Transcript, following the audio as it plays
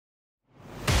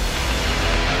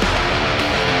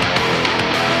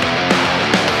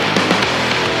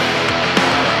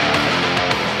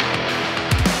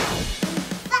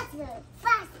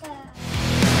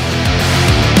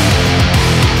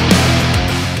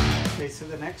so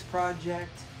the next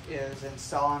project is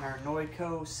installing our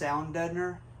Noico sound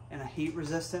deadener and a heat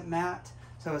resistant mat.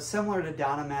 So it's similar to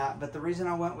Deadener, but the reason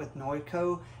I went with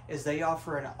Noico is they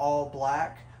offer an all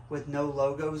black with no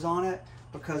logos on it,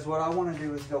 because what I want to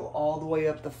do is go all the way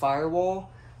up the firewall.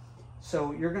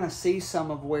 So you're going to see some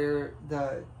of where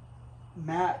the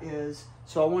mat is.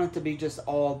 So I want it to be just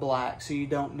all black so you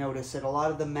don't notice it. A lot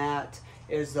of the mat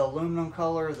is the aluminum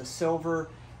color, the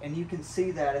silver, and you can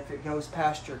see that if it goes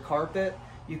past your carpet,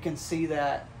 you can see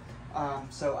that.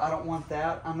 So I don't want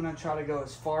that. I'm going to try to go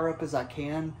as far up as I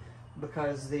can,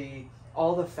 because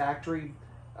all the factory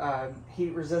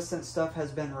heat resistant stuff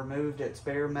has been removed. It's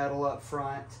bare metal up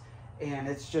front, and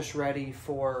it's just ready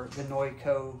for the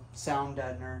Noico sound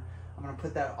deadener. I'm going to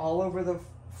put that all over the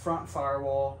front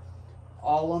firewall,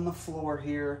 all on the floor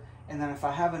here, and then if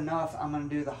I have enough, I'm going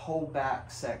to do the whole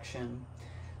back section.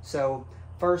 So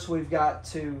first we've got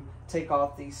to take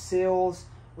off these seals,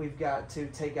 we've got to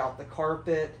take out the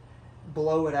carpet,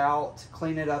 blow it out,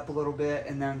 clean it up a little bit,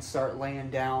 and then start laying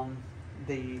down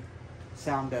the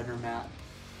sound deadener mat.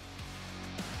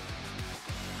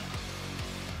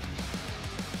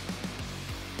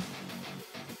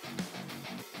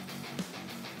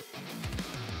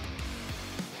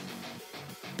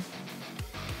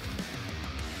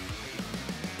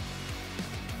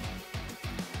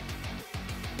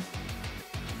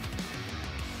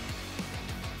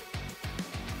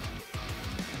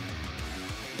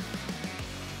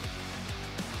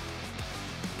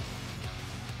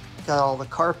 Got all the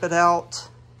carpet out.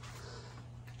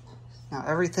 Now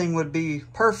everything would be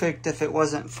perfect if it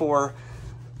wasn't for,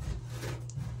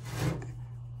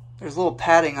 there's a little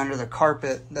padding under the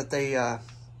carpet that they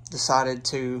decided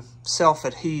to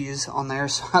self-adhese on there,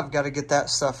 so I've got to get that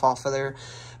stuff off of there.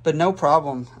 But no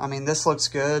problem. I mean, this looks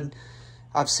good.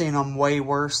 I've seen them way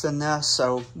worse than this,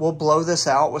 so we'll blow this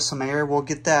out with some air. We'll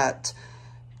get that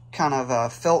kind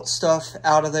of felt stuff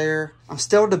out of there. I'm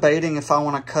still debating if I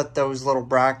want to cut those little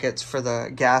brackets for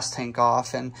the gas tank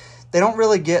off, and they don't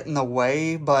really get in the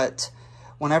way, but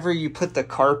whenever you put the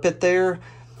carpet there,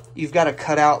 you've got to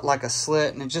cut out like a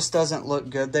slit, and it just doesn't look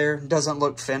good there. It doesn't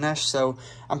look finished, so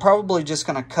I'm probably just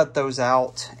going to cut those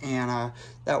out, and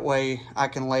that way I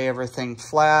can lay everything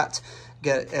flat,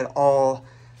 get it all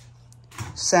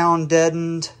sound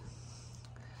deadened.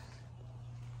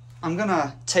 I'm going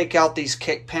to take out these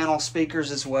kick panel speakers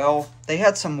as well. They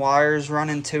had some wires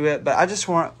running to it, but I just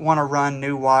want to run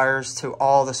new wires to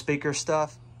all the speaker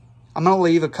stuff. I'm going to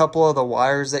leave a couple of the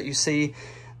wires that you see.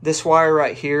 This wire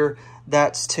right here,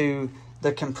 that's to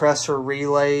the compressor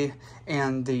relay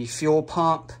and the fuel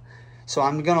pump. So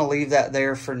I'm going to leave that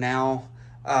there for now.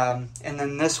 And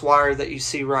then this wire that you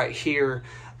see right here,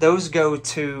 those go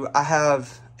to, I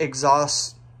have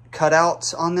exhaust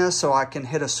cutouts on this, so I can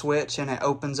hit a switch and it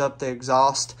opens up the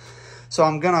exhaust. So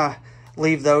I'm gonna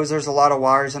leave those. There's a lot of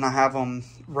wires and I have them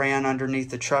ran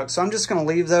underneath the truck, so I'm just gonna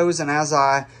leave those, and as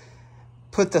I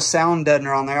put the sound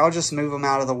deadener on there, I'll just move them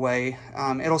out of the way.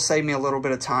 It'll save me a little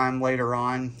bit of time later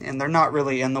on, and they're not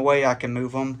really in the way. I can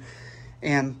move them.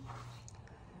 And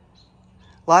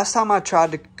last time I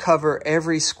tried to cover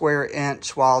every square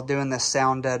inch while doing this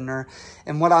sound deadener,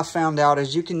 and what I found out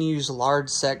is you can use large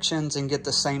sections and get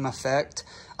the same effect.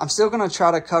 I'm still going to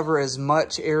try to cover as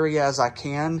much area as I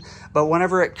can, but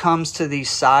whenever it comes to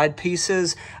these side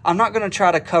pieces, I'm not going to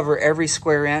try to cover every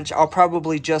square inch. I'll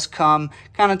probably just come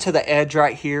kind of to the edge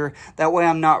right here. That way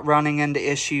I'm not running into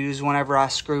issues whenever I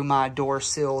screw my door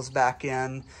sills back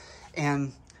in.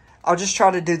 And I'll just try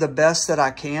to do the best that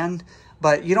I can.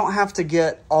 But you don't have to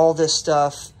get all this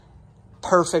stuff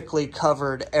perfectly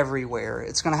covered everywhere.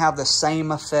 It's going to have the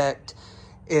same effect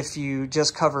if you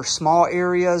just cover small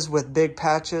areas with big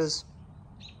patches.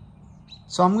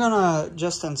 So I'm going to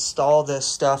just install this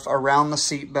stuff around the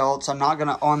seat belts. I'm not going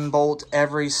to unbolt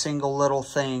every single little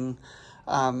thing.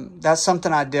 That's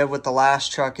something I did with the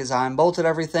last truck, is I unbolted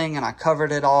everything and I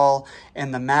covered it all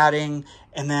in the matting,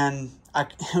 and then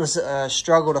it was a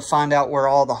struggle to find out where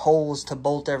all the holes to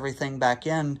bolt everything back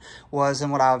in was.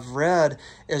 And what I've read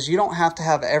is you don't have to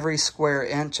have every square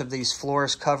inch of these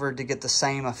floors covered to get the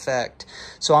same effect.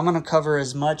 So I'm going to cover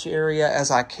as much area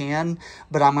as I can,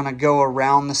 but I'm going to go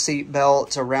around the seat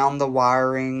belts, around the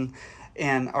wiring,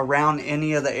 and around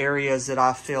any of the areas that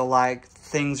I feel like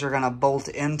things are going to bolt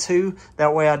into.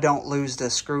 That way I don't lose the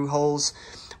screw holes.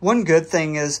 One good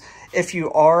thing is, if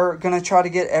you are going to try to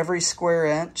get every square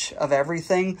inch of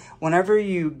everything, whenever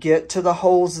you get to the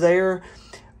holes there,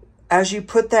 as you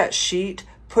put that sheet,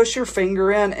 push your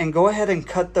finger in and go ahead and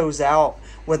cut those out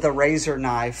with a razor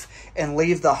knife and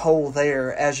leave the hole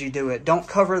there as you do it. Don't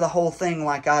cover the whole thing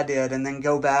like I did and then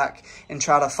go back and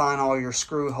try to find all your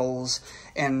screw holes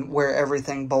and where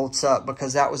everything bolts up,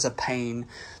 because that was a pain.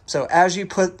 So as you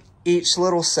put each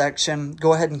little section,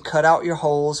 go ahead and cut out your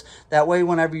holes. That way,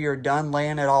 whenever you're done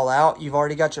laying it all out, you've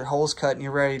already got your holes cut and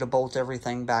you're ready to bolt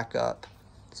everything back up.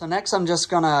 So next, I'm just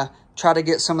gonna try to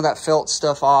get some of that felt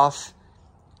stuff off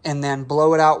and then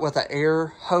blow it out with an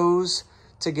air hose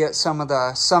to get some of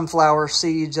the sunflower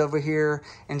seeds over here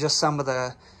and just some of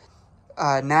the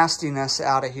nastiness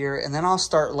out of here. And then I'll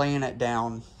start laying it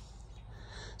down.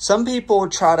 Some people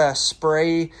try to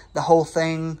spray the whole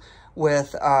thing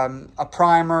with a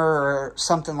primer or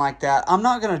something like that. I'm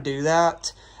not going to do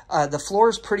that. The floor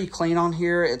is pretty clean on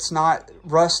here. It's not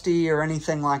rusty or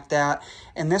anything like that.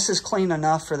 And this is clean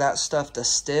enough for that stuff to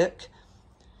stick.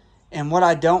 And what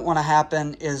I don't want to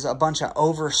happen is a bunch of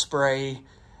overspray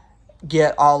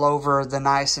get all over the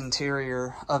nice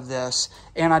interior of this.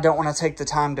 And I don't want to take the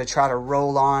time to try to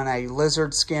roll on a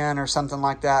lizard skin or something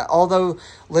like that. Although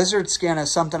lizard skin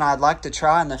is something I'd like to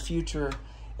try in the future.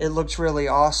 It looks really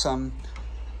awesome.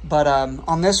 But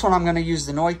on this one, I'm going to use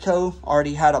the Noico.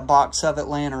 Already had a box of it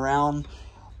laying around.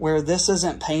 Where this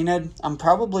isn't painted, I'm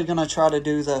probably going to try to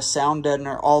do the sound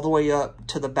deadener all the way up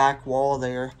to the back wall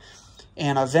there.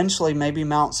 And eventually maybe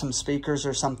mount some speakers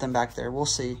or something back there. We'll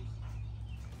see.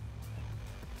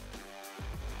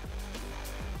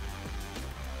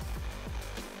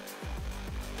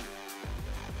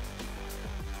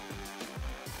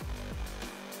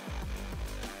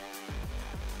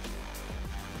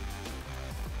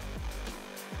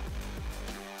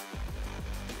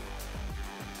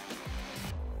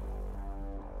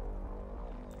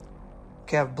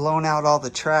 Okay, I've blown out all the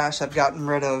trash. I've gotten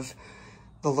rid of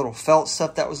the little felt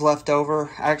stuff that was left over.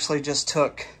 I actually just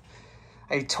took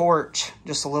a torch,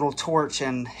 just a little torch,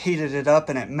 and heated it up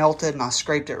and it melted and I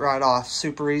scraped it right off.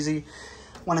 Super easy.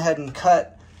 Went ahead and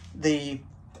cut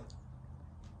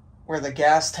where the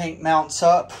gas tank mounts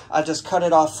up. I just cut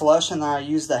it off flush and then I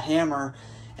used the hammer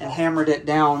and hammered it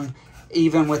down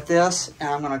even with this. And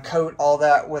I'm gonna coat all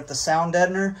that with the sound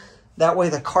deadener. That way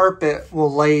the carpet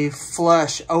will lay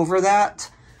flush over that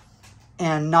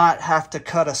and not have to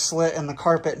cut a slit in the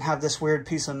carpet and have this weird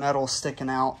piece of metal sticking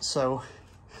out. So,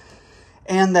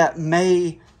 and that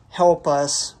may help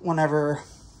us whenever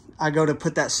I go to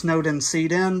put that snowed-in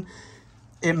seat in.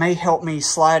 It may help me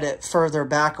slide it further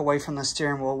back away from the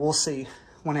steering wheel. We'll see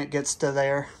when it gets to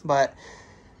there. But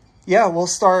yeah, we'll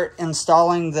start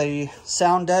installing the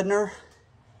sound deadener.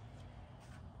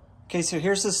 Okay, so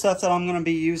here's the stuff that I'm going to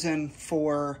be using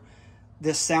for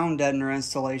this sound deadener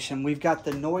installation. We've got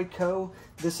the Noico.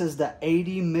 This is the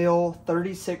 80 mil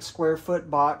 36 square foot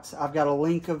box. I've got a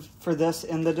link for this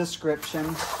in the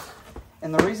description.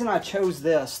 And the reason I chose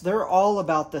this, they're all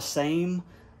about the same,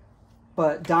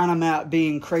 but Dynamat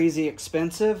being crazy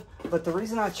expensive. But the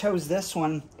reason I chose this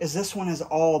one is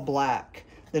all black.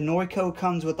 The Noico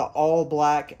comes with the all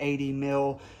black 80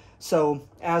 mil. So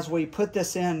as we put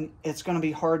this in, it's going to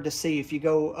be hard to see. If you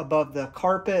go above the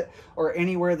carpet or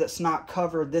anywhere that's not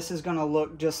covered, this is going to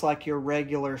look just like your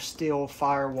regular steel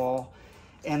firewall.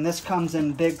 And this comes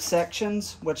in big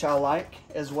sections, which I like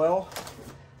as well.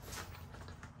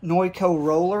 Noico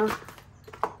roller.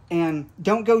 And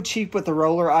don't go cheap with the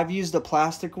roller. I've used the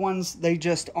plastic ones. They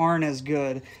just aren't as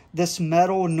good. This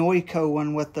metal Noico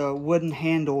one with the wooden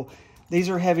handle, these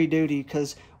are heavy duty,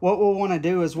 because what we'll want to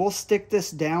do is we'll stick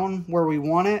this down where we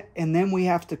want it, and then we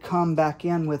have to come back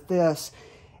in with this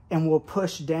and we'll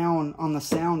push down on the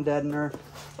sound deadener.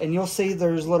 And you'll see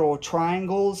there's little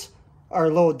triangles or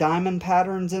little diamond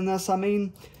patterns in this. I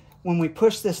mean, when we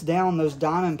push this down, those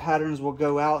diamond patterns will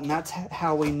go out, and that's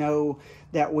how we know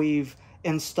that we've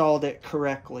installed it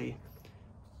correctly.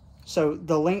 So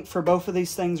the link for both of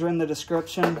these things are in the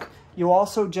description. You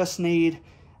also just need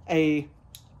a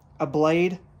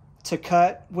blade to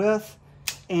cut with,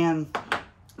 and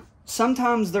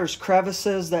sometimes there's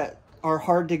crevices that are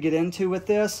hard to get into with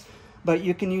this, but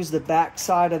you can use the back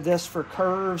side of this for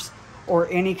curves or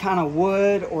any kind of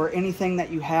wood or anything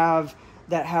that you have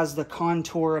that has the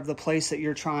contour of the place that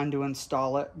you're trying to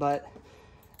install it. But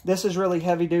this is really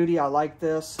heavy duty. I like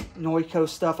this Noico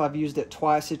stuff. I've used it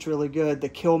twice. It's really good. The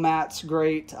kill mat's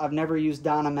great. I've never used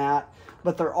Dynamat,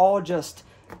 but they're all just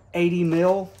 80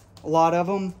 mil, a lot of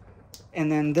them. And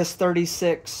then this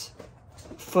 36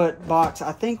 foot box,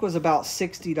 I think, was about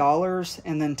 $60,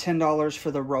 and then $10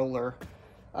 for the roller.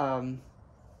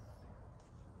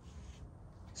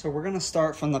 So we're going to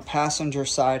start from the passenger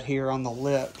side here on the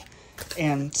lip.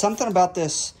 And something about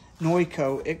this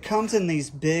Noico, it comes in these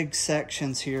big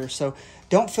sections here. So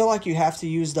don't feel like you have to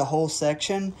use the whole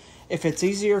section. If it's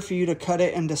easier for you to cut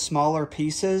it into smaller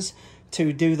pieces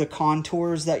to do the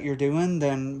contours that you're doing,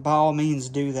 then by all means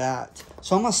do that.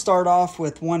 So I'm gonna start off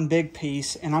with one big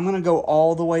piece, and I'm gonna go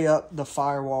all the way up the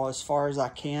firewall as far as I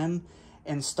can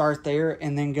and start there,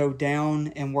 and then go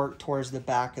down and work towards the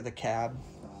back of the cab.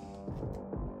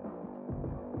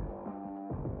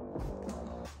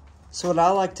 So what I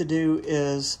like to do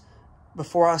is,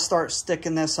 before I start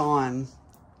sticking this on,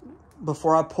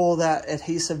 before I pull that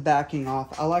adhesive backing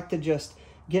off, I like to just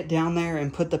get down there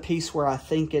and put the piece where I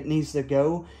think it needs to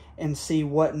go and see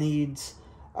what needs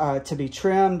to be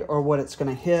trimmed or what it's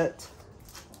going to hit.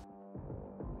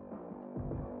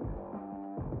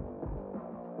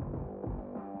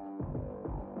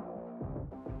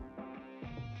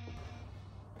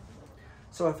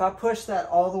 So if I push that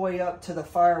all the way up to the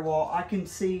firewall, I can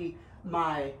see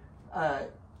my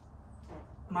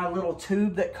my little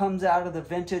tube that comes out of the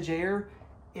vintage air.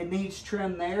 It needs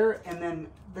trim there, and then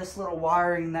this little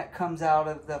wiring that comes out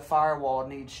of the firewall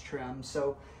needs trim.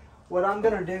 So what I'm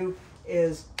gonna do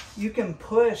is, you can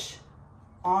push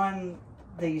on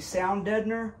the sound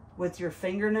deadener with your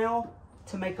fingernail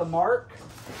to make a mark.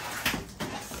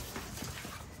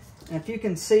 And if you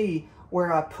can see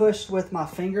where I pushed with my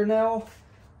fingernail,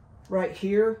 right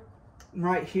here,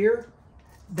 right here,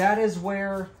 that is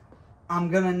where I'm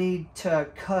gonna need to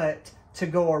cut to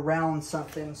go around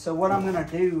something. So what I'm gonna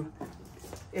do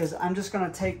is, I'm just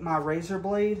gonna take my razor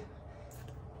blade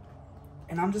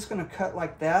and I'm just gonna cut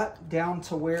like that down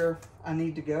to where I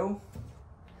need to go.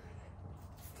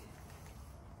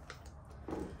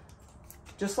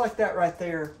 Just like that right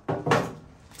there.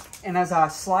 And as I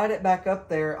slide it back up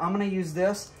there, I'm gonna use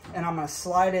this and I'm gonna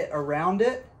slide it around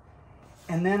it.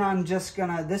 And then I'm just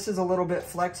gonna, this is a little bit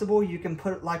flexible. You can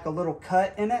put like a little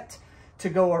cut in it to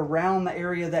go around the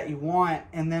area that you want,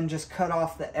 and then just cut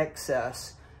off the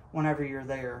excess whenever you're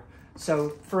there.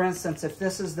 So for instance, if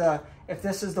this is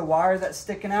the wire that's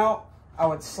sticking out, I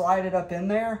would slide it up in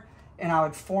there and I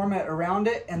would form it around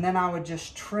it, and then I would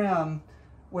just trim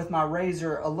with my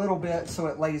razor a little bit so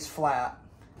it lays flat.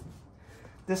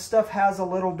 This stuff has a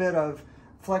little bit of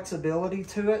flexibility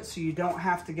to it, so you don't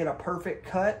have to get a perfect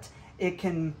cut. It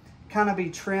can kind of be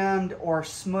trimmed or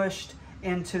smushed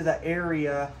into the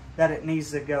area that it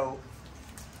needs to go.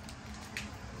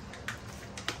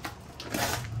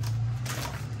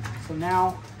 So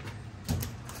now,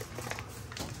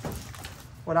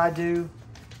 what I do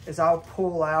is I'll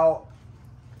pull out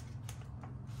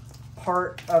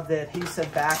part of the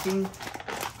adhesive backing,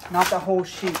 not the whole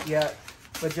sheet yet,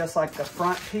 but just like the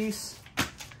front piece,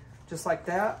 just like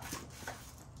that.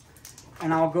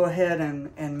 And I'll go ahead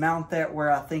and mount that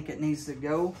where I think it needs to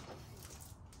go.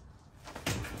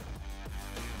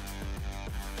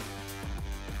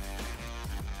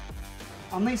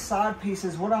 On these side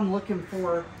pieces, what I'm looking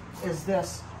for is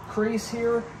this crease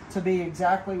here to be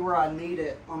exactly where I need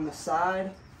it on the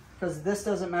side, because this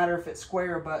doesn't matter if it's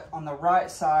square, but on the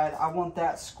right side, I want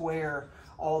that square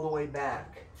all the way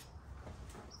back.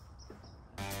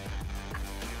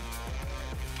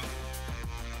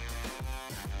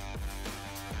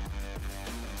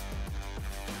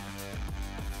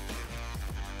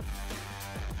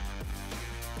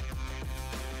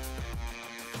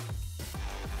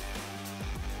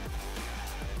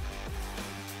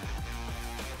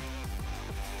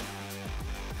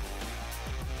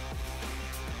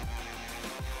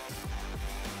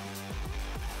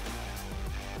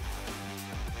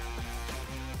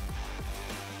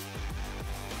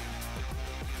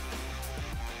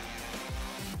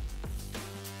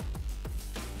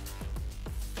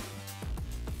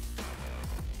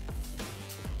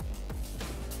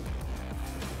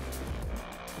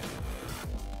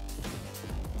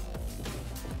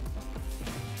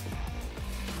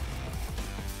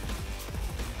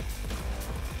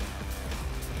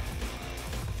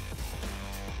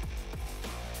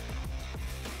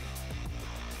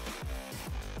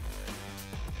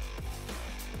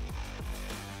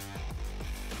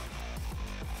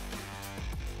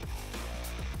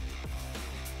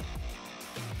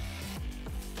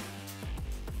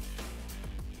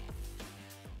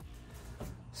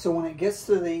 So when it gets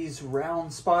to these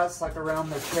round spots, like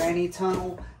around the tranny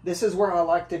tunnel, this is where I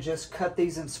like to just cut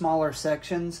these in smaller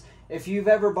sections. If you've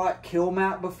ever bought kill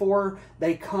mat before,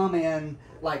 they come in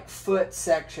like foot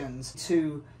sections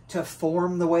to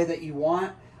form the way that you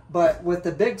want. But with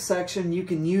the big section, you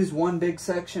can use one big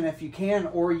section if you can,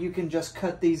 or you can just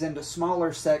cut these into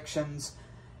smaller sections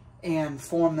and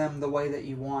form them the way that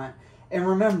you want. And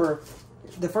remember,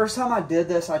 the first time I did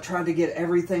this, I tried to get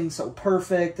everything so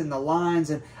perfect and the lines,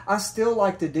 and I still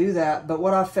like to do that, but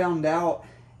what I found out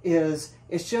is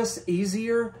it's just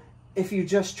easier if you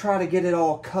just try to get it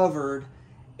all covered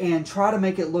and try to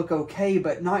make it look okay,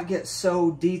 but not get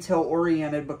so detail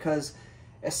oriented, because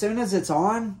as soon as it's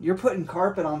on, you're putting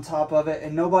carpet on top of it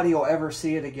and nobody will ever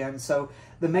see it again. So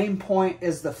the main point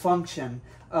is the function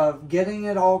of getting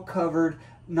it all covered,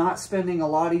 not spending a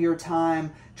lot of your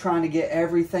time trying to get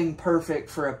everything perfect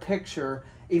for a picture.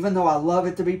 Even though I love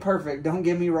it to be perfect, don't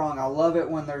get me wrong, I love it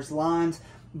when there's lines,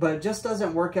 but it just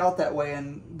doesn't work out that way.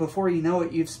 And before you know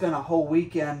it, you've spent a whole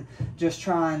weekend just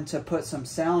trying to put some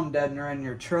sound deadener in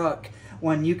your truck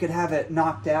when you could have it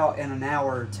knocked out in an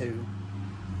hour or two.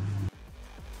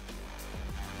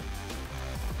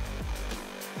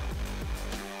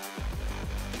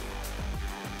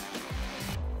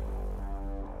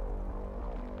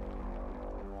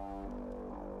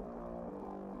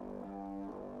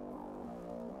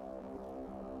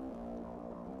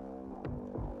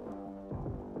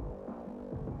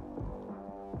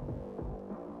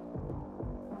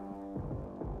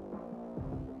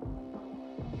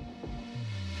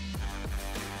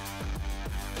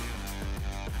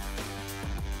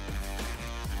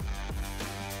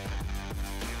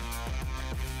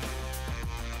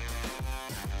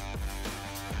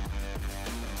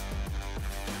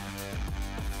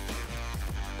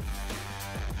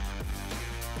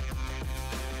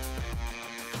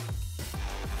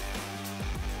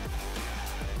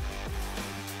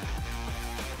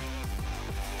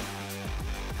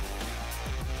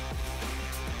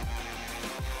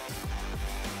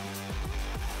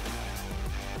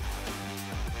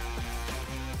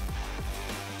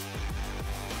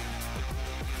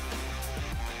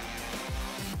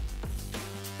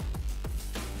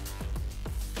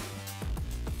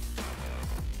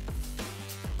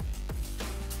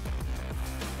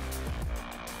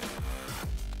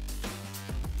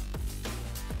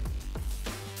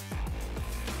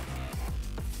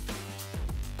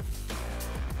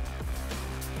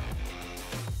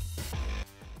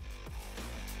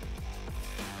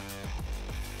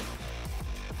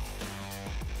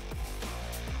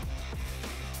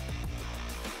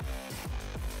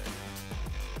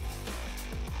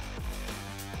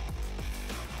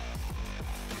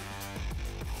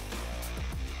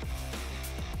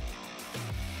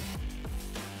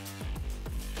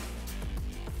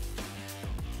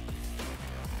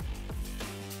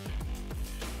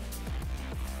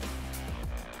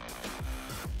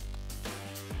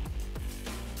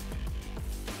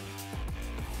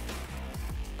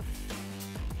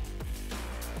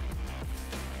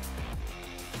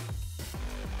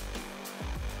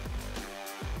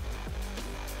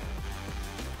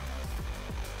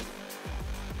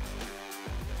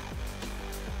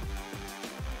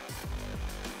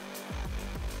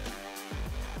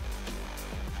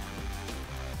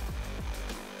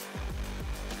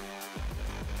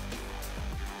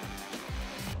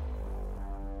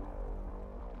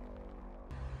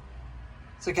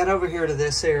 So get over here to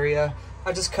this area.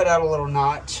 I just cut out a little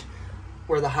notch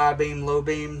where the high beam, low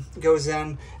beam goes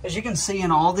in. As you can see in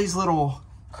all these little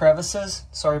crevices,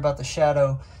 sorry about the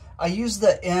shadow, I use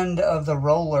the end of the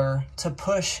roller to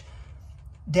push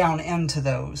down into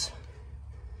those.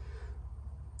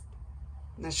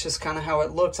 And that's just kind of how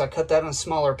it looks. I cut that in a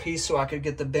smaller piece so I could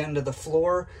get the bend of the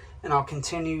floor, and I'll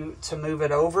continue to move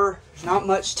it over. There's not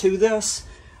much to this.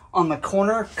 On the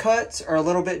corner cuts are a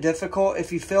little bit difficult.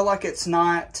 If you feel like it's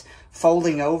not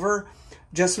folding over,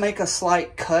 just make a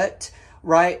slight cut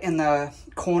right in the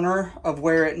corner of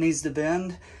where it needs to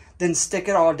bend, then stick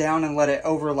it all down and let it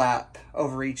overlap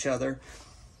over each other.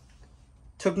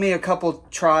 Took me a couple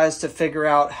tries to figure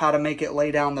out how to make it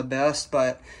lay down the best,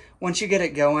 but once you get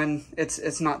it going,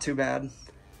 it's not too bad.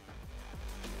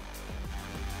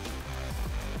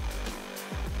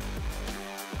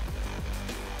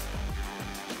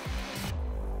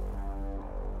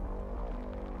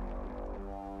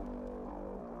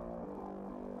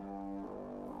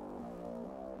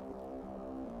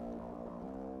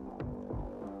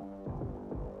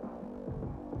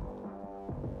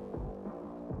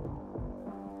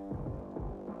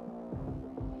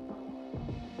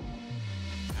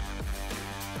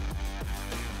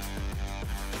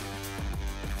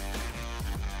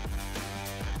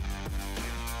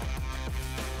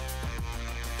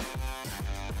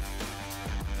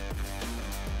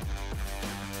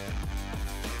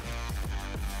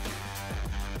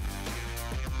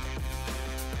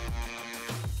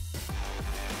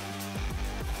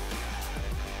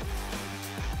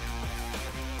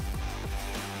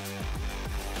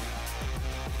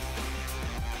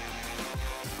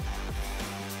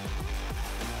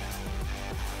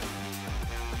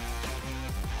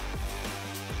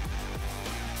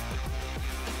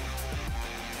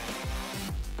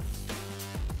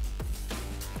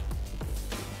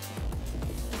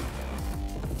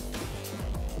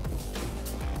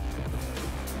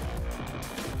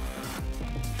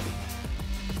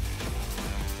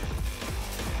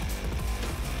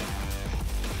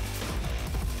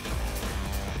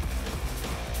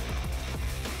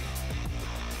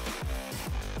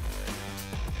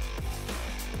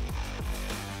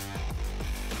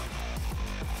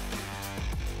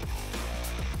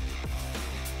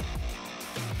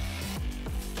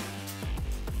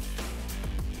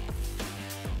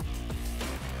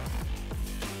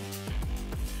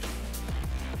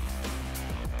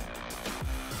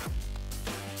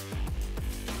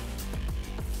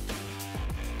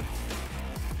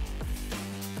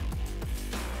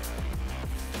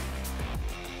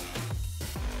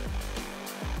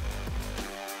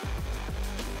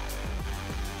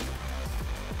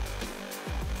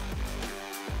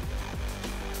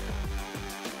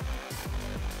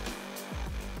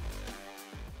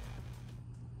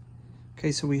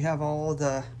 Okay, so we have all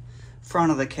the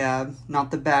front of the cab,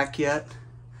 not the back yet,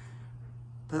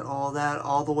 but all that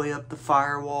all the way up the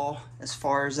firewall as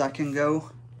far as I can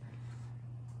go.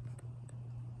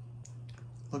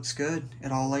 Looks good.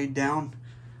 It all laid down.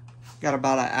 Got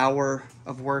about an hour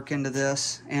of work into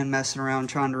this and messing around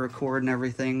trying to record and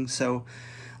everything. So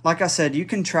like I said, you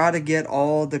can try to get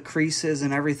all the creases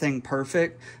and everything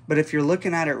perfect, but if you're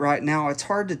looking at it right now, it's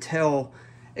hard to tell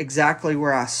exactly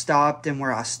where I stopped and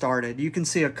where I started. You can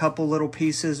see a couple little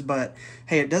pieces, but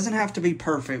hey, it doesn't have to be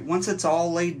perfect. Once it's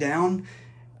all laid down,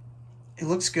 it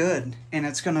looks good, and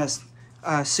it's gonna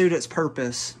suit its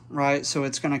purpose, right? So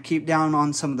it's gonna keep down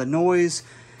on some of the noise.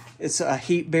 It's a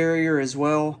heat barrier as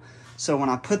well. So when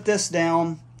I put this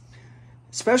down,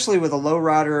 especially with a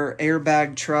lowrider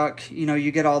airbag truck, you know,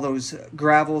 you get all those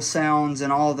gravel sounds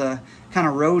and all the kind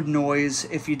of road noise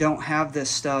if you don't have this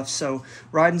stuff. So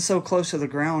riding so close to the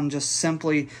ground, just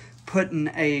simply putting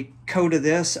a coat of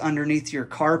this underneath your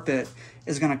carpet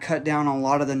is going to cut down on a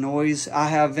lot of the noise. I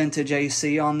have vintage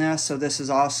AC on this, so this is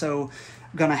also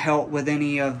going to help with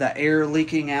any of the air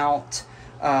leaking out,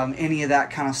 any of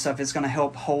that kind of stuff. It's going to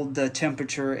help hold the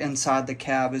temperature inside the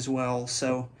cab as well.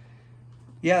 So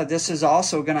yeah, this is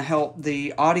also going to help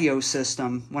the audio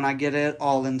system when I get it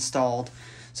all installed.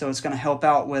 So it's going to help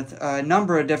out with a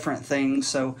number of different things.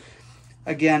 So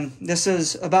again, this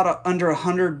is about under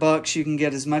 $100. You can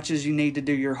get as much as you need to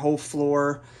do your whole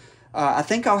floor. I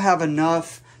think I'll have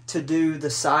enough to do the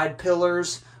side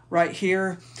pillars right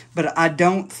here, but I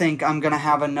don't think I'm going to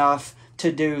have enough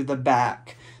to do the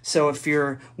back. So if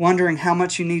you're wondering how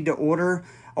much you need to order,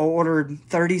 I ordered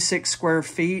 36 square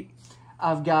feet.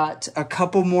 I've got a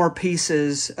couple more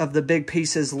pieces of the big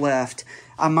pieces left.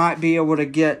 I might be able to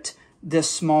get this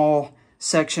small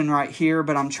section right here,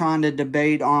 but I'm trying to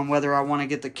debate on whether I want to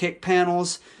get the kick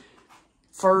panels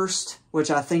first,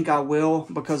 which I think I will,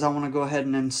 because I want to go ahead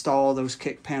and install those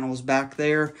kick panels back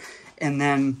there. And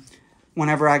then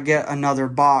whenever I get another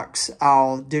box,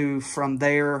 I'll do from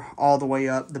there all the way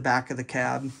up the back of the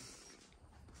cab.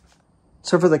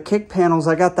 So for the kick panels,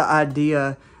 I got the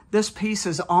idea. This piece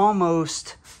is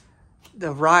almost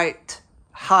the right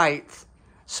height.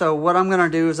 So what I'm going to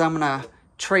do is I'm going to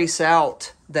trace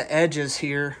out the edges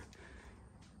here,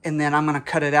 and then I'm going to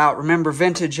cut it out. Remember,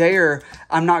 vintage air,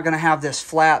 I'm not going to have this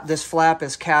flap. This flap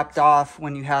is capped off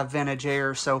when you have vintage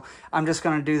air. So I'm just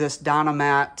going to do this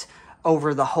Dynamat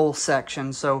over the whole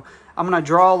section. So I'm going to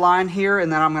draw a line here, and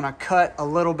then I'm going to cut a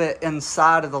little bit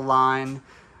inside of the line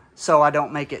so I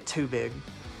don't make it too big.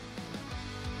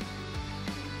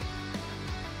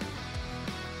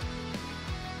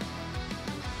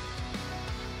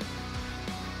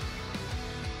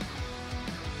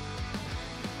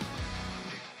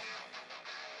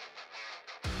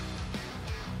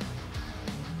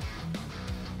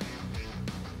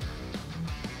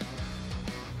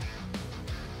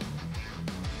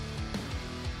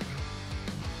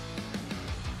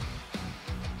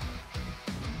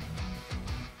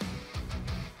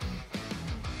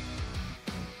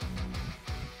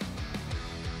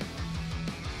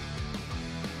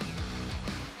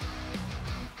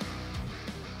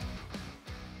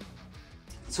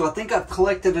 So I think I've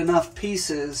collected enough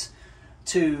pieces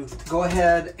to go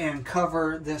ahead and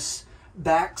cover this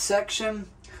back section,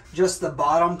 just the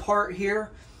bottom part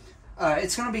here.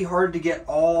 It's going to be hard to get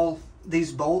all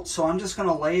these bolts, so I'm just going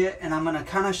to lay it, and I'm going to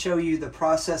kind of show you the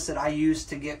process that I use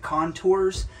to get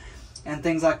contours and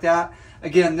things like that.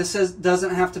 Again, this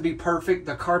doesn't have to be perfect.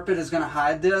 The carpet is going to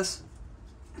hide this.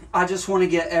 I just want to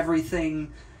get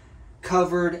everything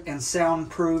covered and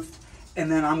soundproofed. And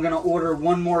then I'm going to order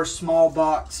one more small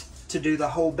box to do the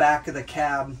whole back of the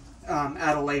cab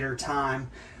at a later time.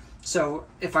 So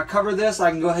if I cover this, I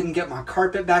can go ahead and get my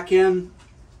carpet back in.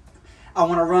 I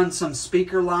want to run some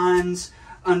speaker lines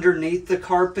underneath the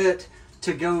carpet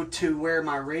to go to where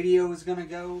my radio is going to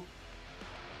go.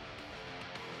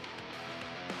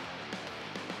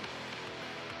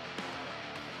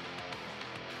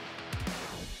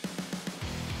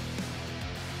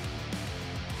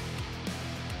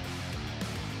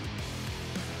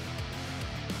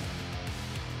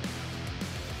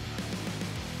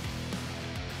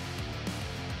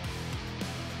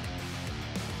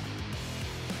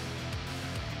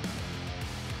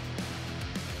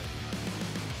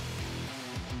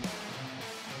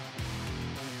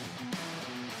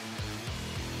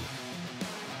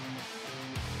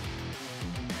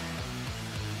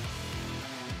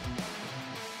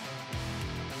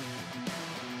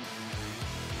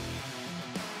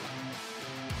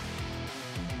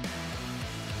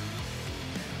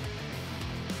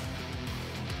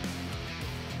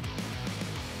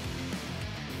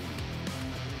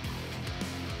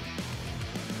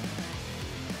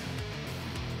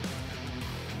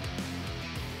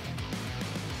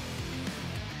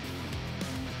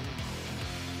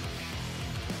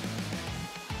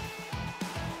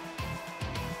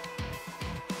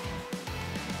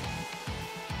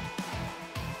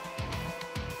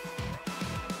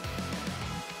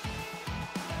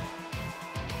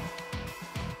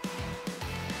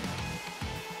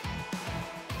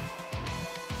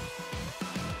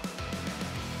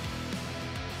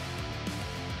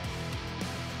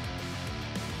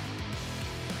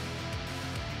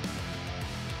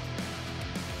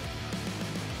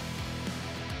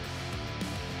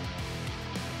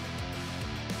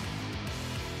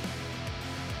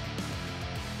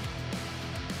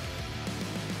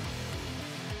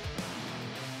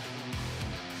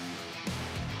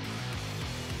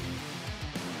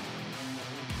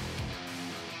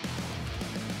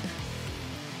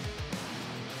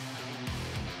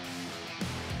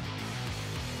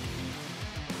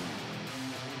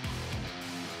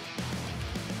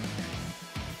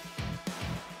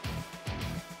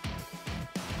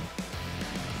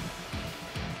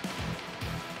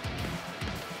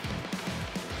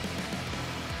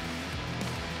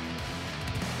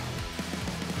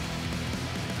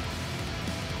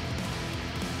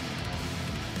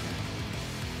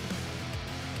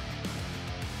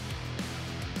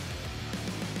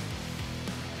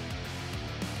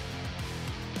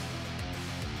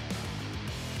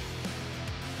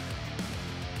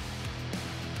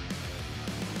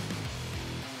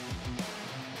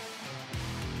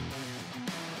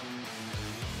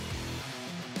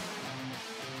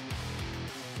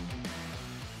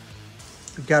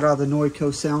 We've got all the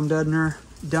Noico sound deadener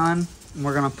done. And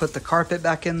we're gonna put the carpet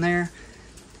back in there.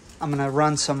 I'm gonna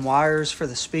run some wires for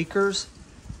the speakers,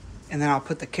 and then I'll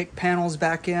put the kick panels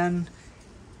back in.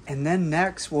 And then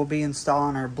next we'll be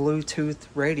installing our Bluetooth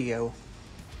radio.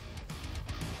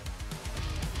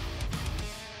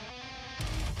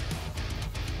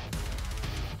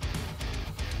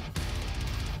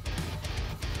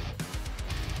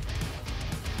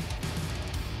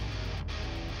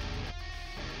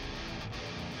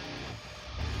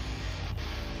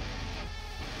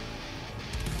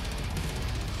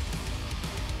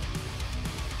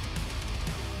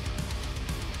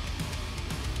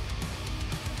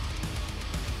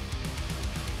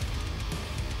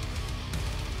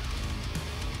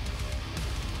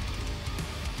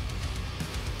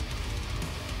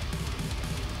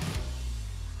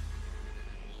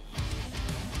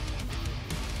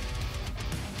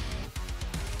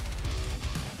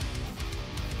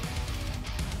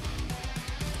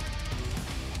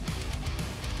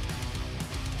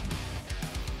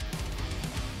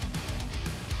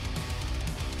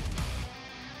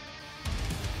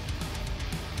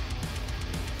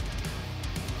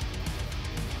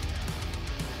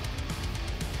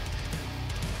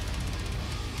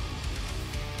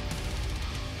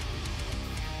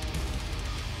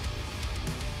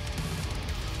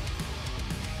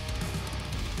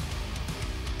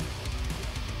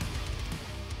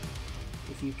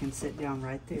 If you can sit down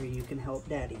right there, you can help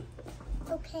Daddy.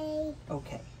 Okay.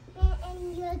 Okay.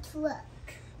 And your truck.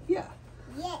 Yeah.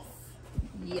 Yes.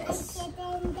 Yes. And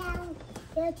sitting down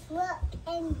your truck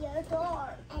and your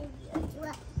door and your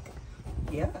truck.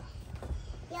 Yeah.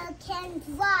 You can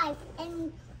drive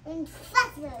and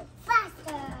faster.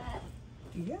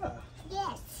 Yeah.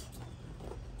 Yes.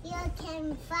 You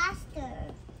can faster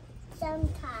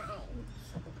sometimes.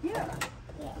 Yeah.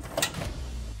 Yes.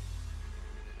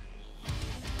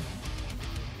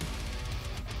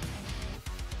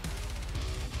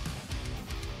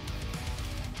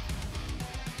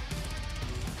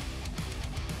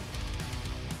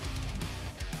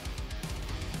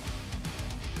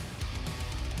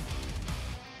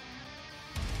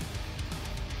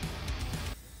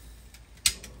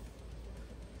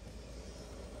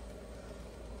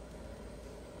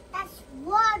 That's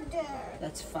water.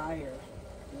 That's fire.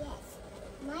 Yes.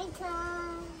 My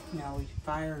turn. Now,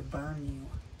 fire burn you.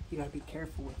 You gotta be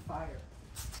careful with fire.